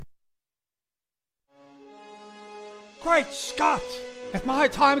Great Scott! If my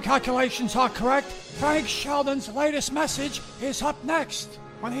time calculations are correct, Frank Sheldon's latest message is up next.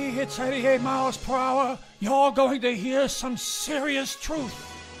 When he hits 88 miles per hour, you're going to hear some serious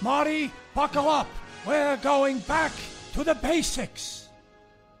truth. Marty, buckle up. We're going back to the basics.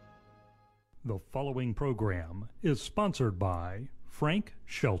 The following program is sponsored by Frank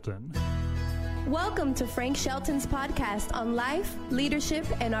Shelton. Welcome to Frank Shelton's podcast on life, leadership,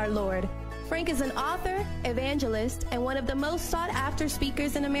 and our Lord. Frank is an author, evangelist, and one of the most sought-after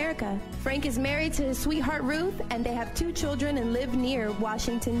speakers in America. Frank is married to his sweetheart Ruth, and they have 2 children and live near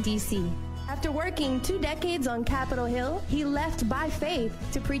Washington, D.C. After working 2 decades on Capitol Hill, he left by faith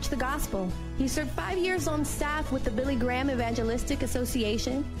to preach the gospel. He served 5 years on staff with the Billy Graham Evangelistic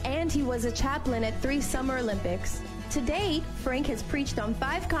Association, and he was a chaplain at 3 Summer Olympics. To date, Frank has preached on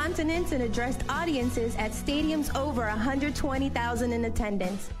 5 continents and addressed audiences at stadiums over 120,000 in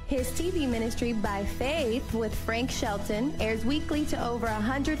attendance. His TV ministry, By Faith with Frank Shelton, airs weekly to over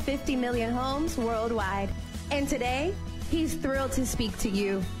 150 million homes worldwide. And today, he's thrilled to speak to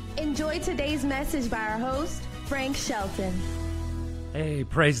you. Enjoy today's message by our host, Frank Shelton. Hey,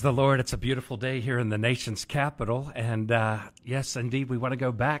 praise the Lord. It's a beautiful day here in the nation's capital. And yes, indeed, we want to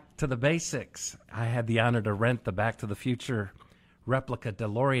go back to the basics. I had the honor to rent the Back to the Future replica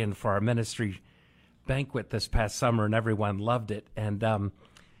DeLorean for our ministry banquet this past summer, and everyone loved it. And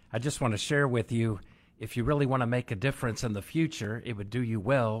I just want to share with you, if you really want to make a difference in the future, it would do you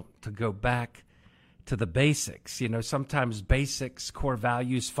well to go back to the basics. You know, sometimes basics, core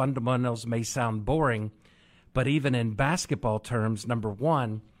values, fundamentals may sound boring, but even in basketball terms, number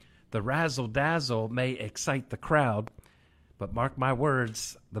one, the razzle-dazzle may excite the crowd, but mark my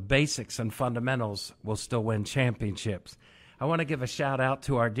words, the basics and fundamentals will still win championships. I want to give a shout-out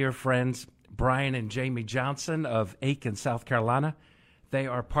to our dear friends, Brian and Jamie Johnson of Aiken, South Carolina. They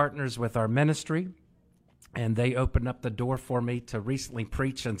are partners with our ministry, and they opened up the door for me to recently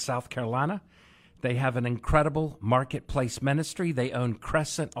preach in South Carolina. They have an incredible marketplace ministry. They own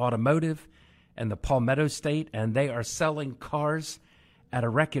Crescent Automotive in the Palmetto State, and they are selling cars at a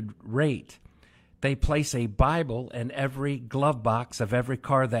record rate. They place a Bible in every glove box of every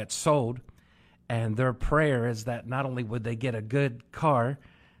car that's sold, and their prayer is that not only would they get a good car,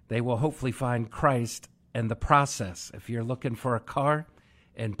 they will hopefully find Christ in the process. If you're looking for a car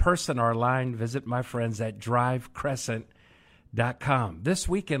in person or online, visit my friends at drivecrescent.com. This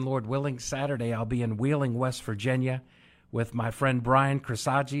weekend, Lord willing, Saturday, I'll be in Wheeling, West Virginia, with my friend Brian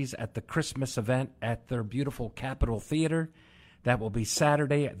Crisagis at the Christmas event at their beautiful Capitol Theater. That will be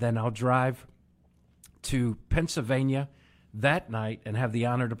Saturday. Then I'll drive to Pennsylvania that night and have the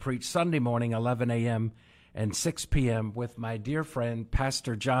honor to preach Sunday morning, 11 a.m. and 6 p.m. with my dear friend,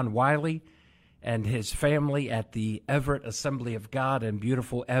 Pastor John Wiley, and his family at the Everett Assembly of God in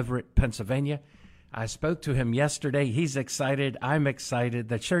beautiful Everett, Pennsylvania. I spoke to him yesterday. He's excited. I'm excited.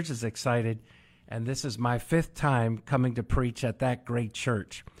 The church is excited. And this is my 5th time coming to preach at that great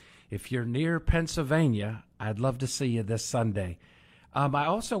church. If you're near Pennsylvania, I'd love to see you this Sunday. I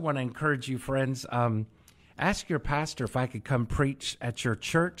also want to encourage you, friends, ask your pastor if I could come preach at your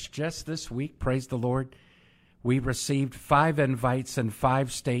church just this week. Praise the Lord. We received 5 invites in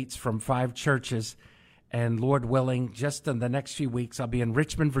 5 states from 5 churches. And Lord willing, just in the next few weeks, I'll be in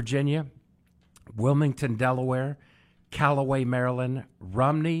Richmond, Virginia, Wilmington, Delaware, Callaway, Maryland,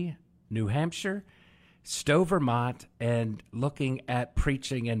 Romney, New Hampshire, Stowe, Vermont, and looking at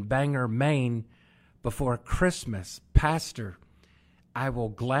preaching in Bangor, Maine before Christmas. Pastor, I will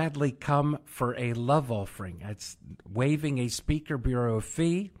gladly come for a love offering. It's waiving a speaker bureau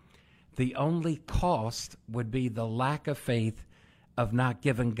fee. The only cost would be the lack of faith of not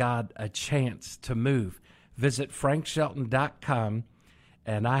giving God a chance to move. Visit frankshelton.com,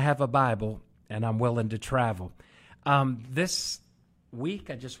 and I have a Bible, and I'm willing to travel. This week,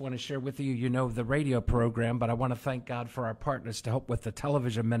 I just want to share with you, the radio program, but I want to thank God for our partners to help with the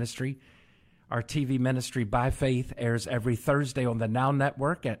television ministry. Our TV ministry, By Faith, airs every Thursday on the Now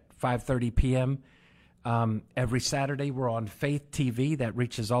Network at 5:30 p.m. Every Saturday, we're on Faith TV that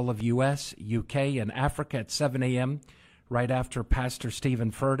reaches all of U.S., U.K., and Africa at 7 a.m., right after Pastor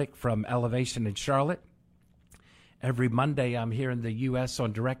Stephen Furtick from Elevation in Charlotte. Every Monday, I'm here in the U.S.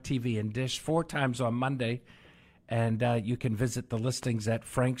 on DirecTV and Dish 4 times on Monday. And you can visit the listings at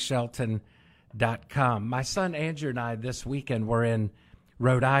frankshelton.com. My son Andrew and I this weekend were in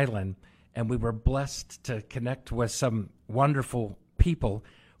Rhode Island, and we were blessed to connect with some wonderful people.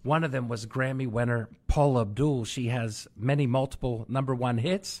 One of them was Grammy winner Paula Abdul. She has many multiple #1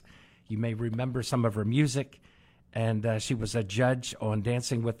 hits. You may remember some of her music. And she was a judge on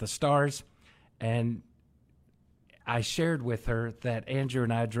Dancing with the Stars. And I shared with her that Andrew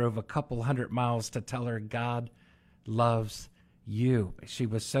and I drove a couple hundred miles to tell her God loves you. She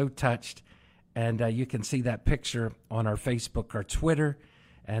was so touched, and you can see that picture on our Facebook or Twitter.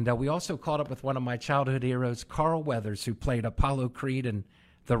 And we also caught up with one of my childhood heroes, Carl Weathers, who played Apollo Creed in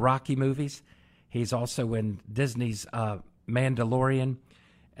the Rocky movies. He's also in Disney's Mandalorian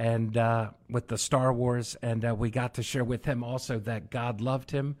and with the Star Wars. And we got to share with him also that God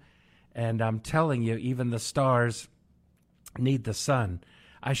loved him. And I'm telling you, even the stars need the sun.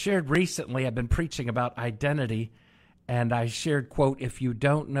 I shared recently, I've been preaching about identity, and I shared, quote, if you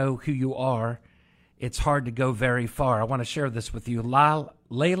don't know who you are, it's hard to go very far. I want to share this with you.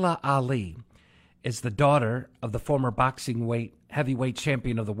 Layla Ali is the daughter of the former heavyweight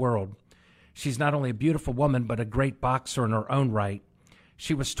champion of the world. She's not only a beautiful woman, but a great boxer in her own right.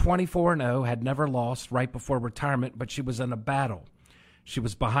 She was 24-0, had never lost right before retirement, but she was in a battle. She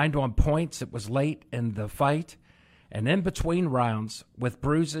was behind on points. It was late in the fight. And in between rounds, with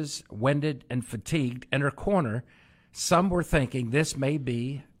bruises, winded, and fatigued, in her corner, some were thinking this may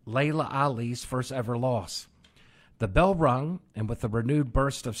be Layla Ali's first ever loss. The bell rung, and with a renewed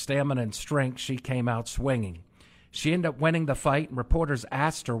burst of stamina and strength, she came out swinging. She ended up winning the fight, and reporters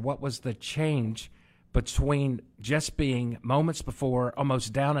asked her what was the change between just being moments before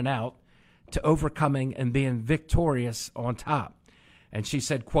almost down and out to overcoming and being victorious on top. And she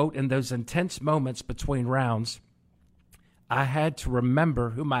said, quote, in those intense moments between rounds, I had to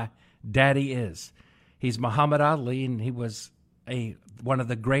remember who my daddy is. He's Muhammad Ali, and he was one of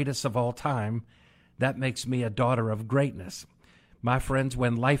the greatest of all time. That makes me a daughter of greatness. My friends,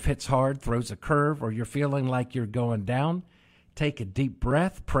 when life hits hard, throws a curve, or you're feeling like you're going down, take a deep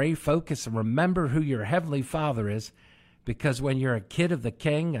breath, pray, focus, and remember who your Heavenly Father is, because when you're a kid of the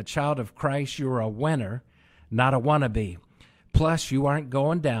King, a child of Christ, you're a winner, not a wannabe. Plus, you aren't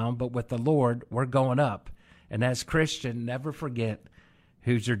going down, but with the Lord, we're going up. And as Christian, never forget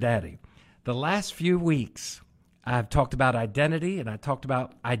who's your daddy. The last few weeks, I've talked about identity, and I talked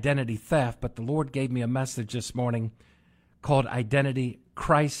about identity theft, but the Lord gave me a message this morning called Identity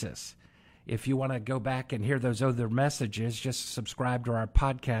Crisis. If you want to go back and hear those other messages, just subscribe to our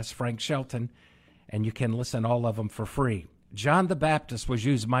podcast, Frank Shelton, and you can listen to all of them for free. John the Baptist was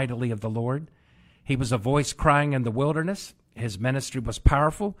used mightily of the Lord. He was a voice crying in the wilderness. His ministry was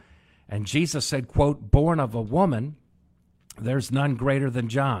powerful. And Jesus said, quote, born of a woman, there's none greater than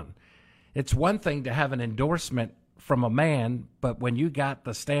John. It's one thing to have an endorsement from a man, but when you got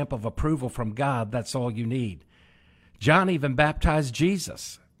the stamp of approval from God, that's all you need. John even baptized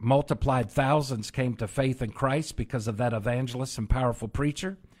Jesus. Multiplied thousands came to faith in Christ because of that evangelist and powerful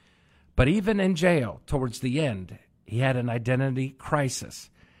preacher. But even in jail, towards the end, he had an identity crisis.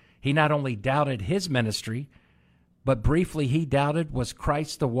 He not only doubted his ministry, but briefly he doubted, was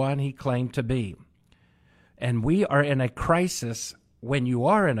Christ the one he claimed to be? And we are in a crisis. When you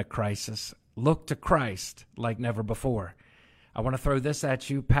are in a crisis, look to Christ like never before. I want to throw this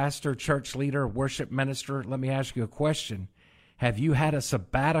at you, pastor, church leader, worship minister. Let me ask you a question. Have you had a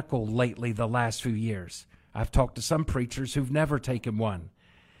sabbatical lately the last few years? I've talked to some preachers who've never taken one.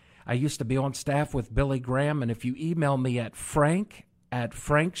 I used to be on staff with Billy Graham, and if you email me at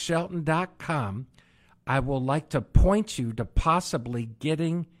frank@frankshelton.com, I will like to point you to possibly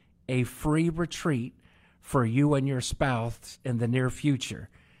getting a free retreat for you and your spouse in the near future.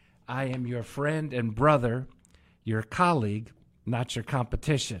 I am your friend and brother, your colleague, not your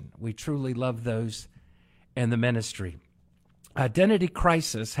competition. We truly love those in the ministry. Identity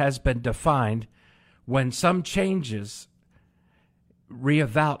crisis has been defined when some changes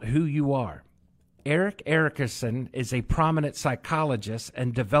reevaluate who you are. Erik Erikson is a prominent psychologist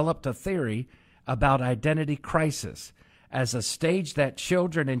and developed a theory about identity crisis as a stage that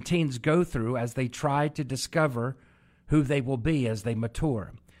children and teens go through as they try to discover who they will be as they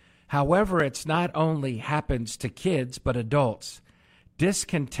mature. However, it's not only happens to kids, but adults.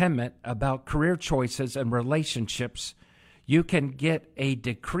 Discontentment about career choices and relationships, you can get a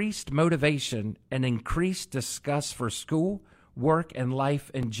decreased motivation and increased disgust for school, work, and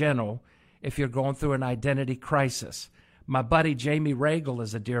life in general if you're going through an identity crisis. My buddy Jamie Regal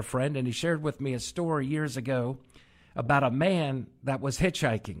is a dear friend, and he shared with me a story years ago about a man that was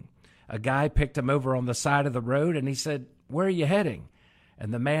hitchhiking. A guy picked him over on the side of the road, and he said, "Where are you heading?"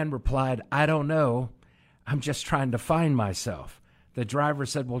 And the man replied, "I don't know. I'm just trying to find myself." The driver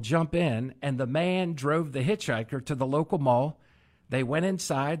said, "Well, jump in." And the man drove the hitchhiker to the local mall. They went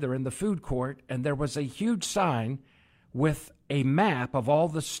inside. They're in the food court, and there was a huge sign with a map of all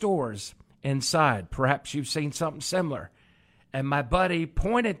the stores inside. Perhaps you've seen something similar. And my buddy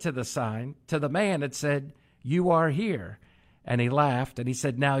pointed to the sign, to the man, and said, "You are here." And he laughed, and he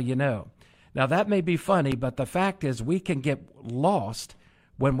said, "Now you know." Now, that may be funny, but the fact is we can get lost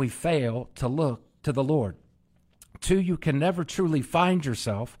when we fail to look to the Lord. 2, you can never truly find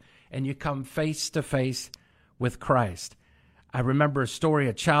yourself, and you come face to face with Christ. I remember a story,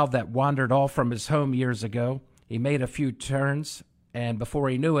 a child that wandered off from his home years ago. He made a few turns, and before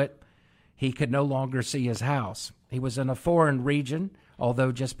he knew it, he could no longer see his house. He was in a foreign region,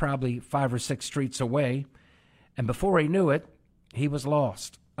 although just probably 5 or 6 streets away, and before he knew it, he was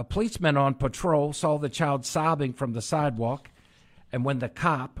lost. A policeman on patrol saw the child sobbing from the sidewalk, and when the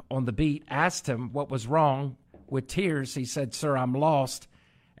cop on the beat asked him what was wrong, with tears, he said, "Sir, I'm lost,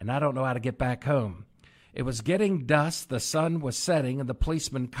 and I don't know how to get back home." It was getting dusk, the sun was setting, and the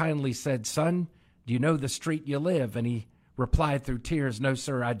policeman kindly said, "Son, do you know the street you live?" And he replied through tears, "No,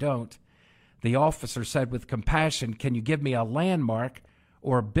 sir, I don't." The officer said with compassion, "Can you give me a landmark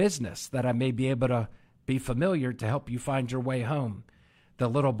or a business that I may be able to be familiar to help you find your way home?" The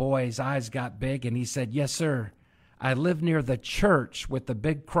little boy's eyes got big, and he said, "Yes, sir. I live near the church with the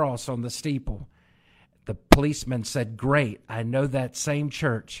big cross on the steeple." The policeman said, "Great, I know that same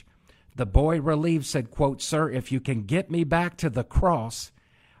church." The boy, relieved, said, quote, "Sir, if you can get me back to the cross,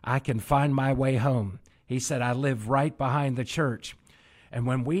 I can find my way home." He said, "I live right behind the church." And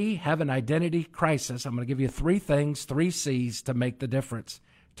when we have an identity crisis, I'm going to give you 3 things, 3 C's to make the difference.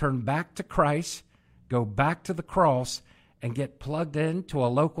 Turn back to Christ, go back to the cross, and get plugged into a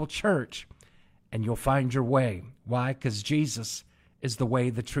local church, and you'll find your way. Why? Because Jesus is the way,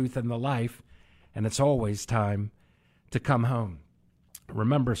 the truth, and the life, and it's always time to come home. I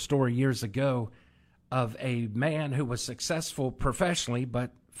remember a story years ago of a man who was successful professionally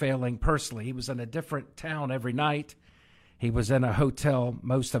but failing personally. He was in a different town every night. He was in a hotel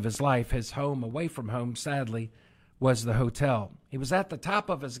most of his life. His home, away from home, sadly, was the hotel. He was at the top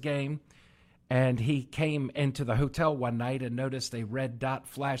of his game, and he came into the hotel one night and noticed a red dot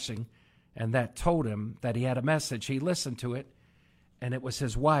flashing, and that told him that he had a message. He listened to it, and it was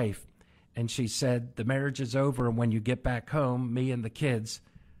his wife. And she said, "The marriage is over, and when you get back home, me and the kids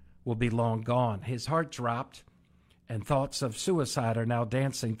will be long gone." His heart dropped, and thoughts of suicide are now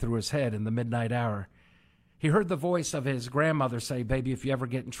dancing through his head in the midnight hour. He heard the voice of his grandmother say, "Baby, if you ever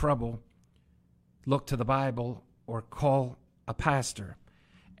get in trouble, look to the Bible or call a pastor."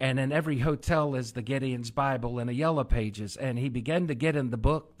 And in every hotel is the Gideon's Bible in a yellow pages. And he began to get in the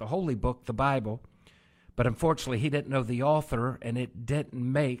book, the holy book, the Bible. But unfortunately, he didn't know the author, and it didn't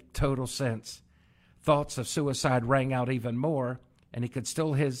make total sense. Thoughts of suicide rang out even more, and he could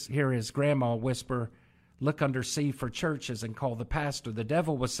still hear his grandma whisper, "Look under C for churches and call the pastor." The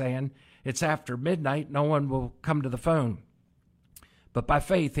devil was saying, "It's after midnight, no one will come to the phone." But by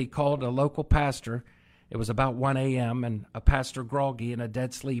faith, he called a local pastor. It was about 1 a.m., and a pastor groggy and a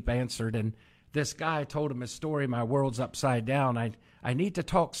dead sleep answered, and this guy told him his story. "My world's upside down. I need to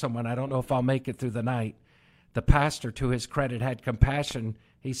talk to someone. I don't know if I'll make it through the night." The pastor, to his credit, had compassion.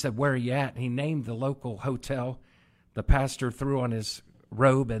 He said, "Where are you at?" He named the local hotel. The pastor threw on his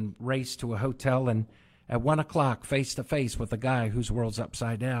robe and raced to a hotel, and at 1 o'clock, face to face with a guy whose world's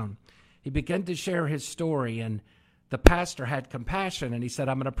upside down. He began to share his story, and the pastor had compassion, and he said,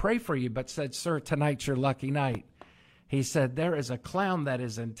 "I'm going to pray for you," but said, "Sir, tonight's your lucky night." He said, "There is a clown that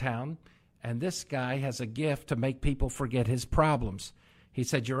is in town, and this guy has a gift to make people forget his problems." He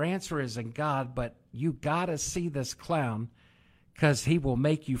said, "Your answer is in God, but you got to see this clown because he will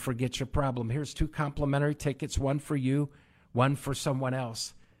make you forget your problem. Here's 2 complimentary tickets, one for you, one for someone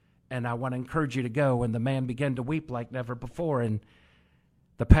else. And I want to encourage you to go." And the man began to weep like never before. And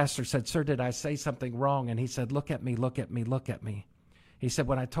the pastor said, "Sir, did I say something wrong?" And he said, "Look at me, look at me, look at me." He said,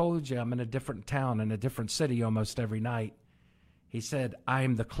 "When I told you I'm in a different town, in a different city almost every night," he said,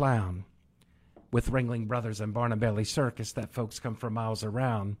 "I'm the clown with Ringling Brothers and Barnum Bailey Circus that folks come from miles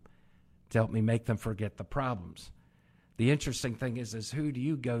around to help me make them forget the problems." The interesting thing is who do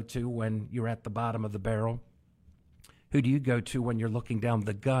you go to when you're at the bottom of the barrel? Who do you go to when you're looking down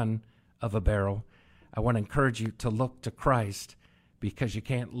the gun of a barrel? I want to encourage you to look to Christ, because you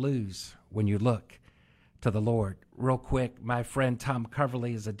can't lose when you look to the Lord. Real quick, my friend Tom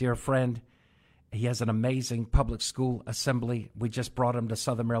Coverly is a dear friend. He has an amazing public school assembly. We just brought him to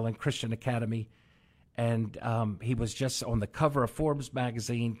Southern Maryland Christian Academy, and he was just on the cover of Forbes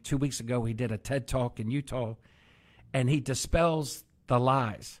magazine. 2 weeks ago, he did a TED Talk in Utah, and he dispels the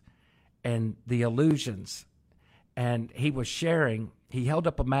lies and the illusions. And he was sharing, he held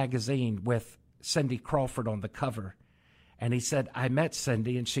up a magazine with Cindy Crawford on the cover, and he said, "I met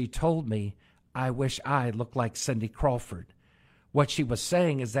Cindy, and she told me I wish I looked like Cindy Crawford." What she was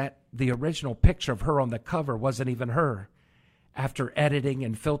saying is that the original picture of her on the cover wasn't even her. After editing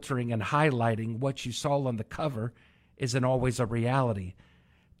and filtering and highlighting, what you saw on the cover isn't always a reality.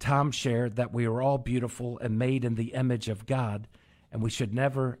 Tom shared that we are all beautiful and made in the image of God, and we should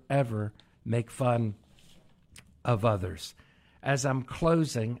never, ever make fun of others. As I'm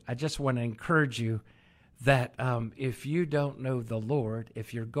closing, I just want to encourage you that if you don't know the Lord,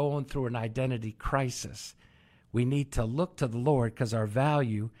 if you're going through an identity crisis, we need to look to the Lord because our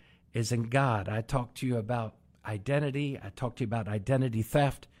value is in God. I talked to you about identity. I talked to you about identity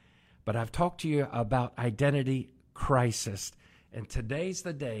theft, but I've talked to you about identity crisis. And today's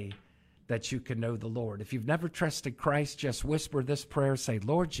the day that you can know the Lord. If you've never trusted Christ, just whisper this prayer. Say,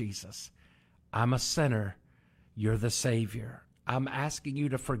 Lord Jesus, I'm a sinner. You're the Savior. I'm asking you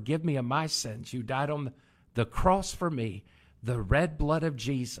to forgive me of my sins. You died on the cross for me. The red blood of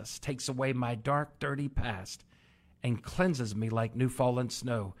Jesus takes away my dark, dirty past and cleanses me like new fallen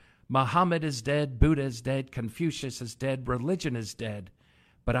snow. Muhammad is dead. Buddha is dead. Confucius is dead. Religion is dead.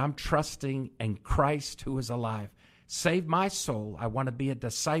 But I'm trusting in Christ who is alive. Save my soul. I want to be a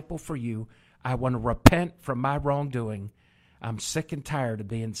disciple for you. I want to repent from my wrongdoing. I'm sick and tired of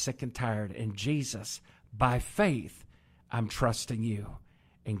being sick and tired. And Jesus, by faith, I'm trusting you.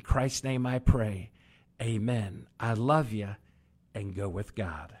 In Christ's name I pray. Amen. I love you, and go with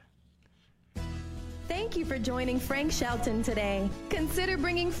God. Thank you for joining Frank Shelton today. Consider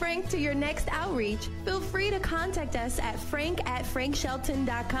bringing Frank to your next outreach. Feel free to contact us at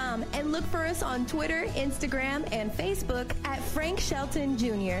frank@frankshelton.com and look for us on Twitter, Instagram, and Facebook at Frank Shelton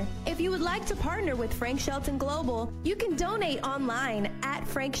Jr. If you would like to partner with Frank Shelton Global, you can donate online at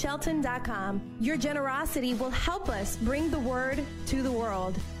frankshelton.com. Your generosity will help us bring the word to the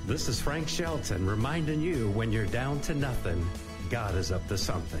world. This is Frank Shelton reminding you when you're down to nothing, God is up to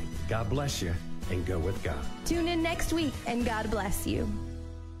something. God bless you. And go with God. Tune in next week, and God bless you.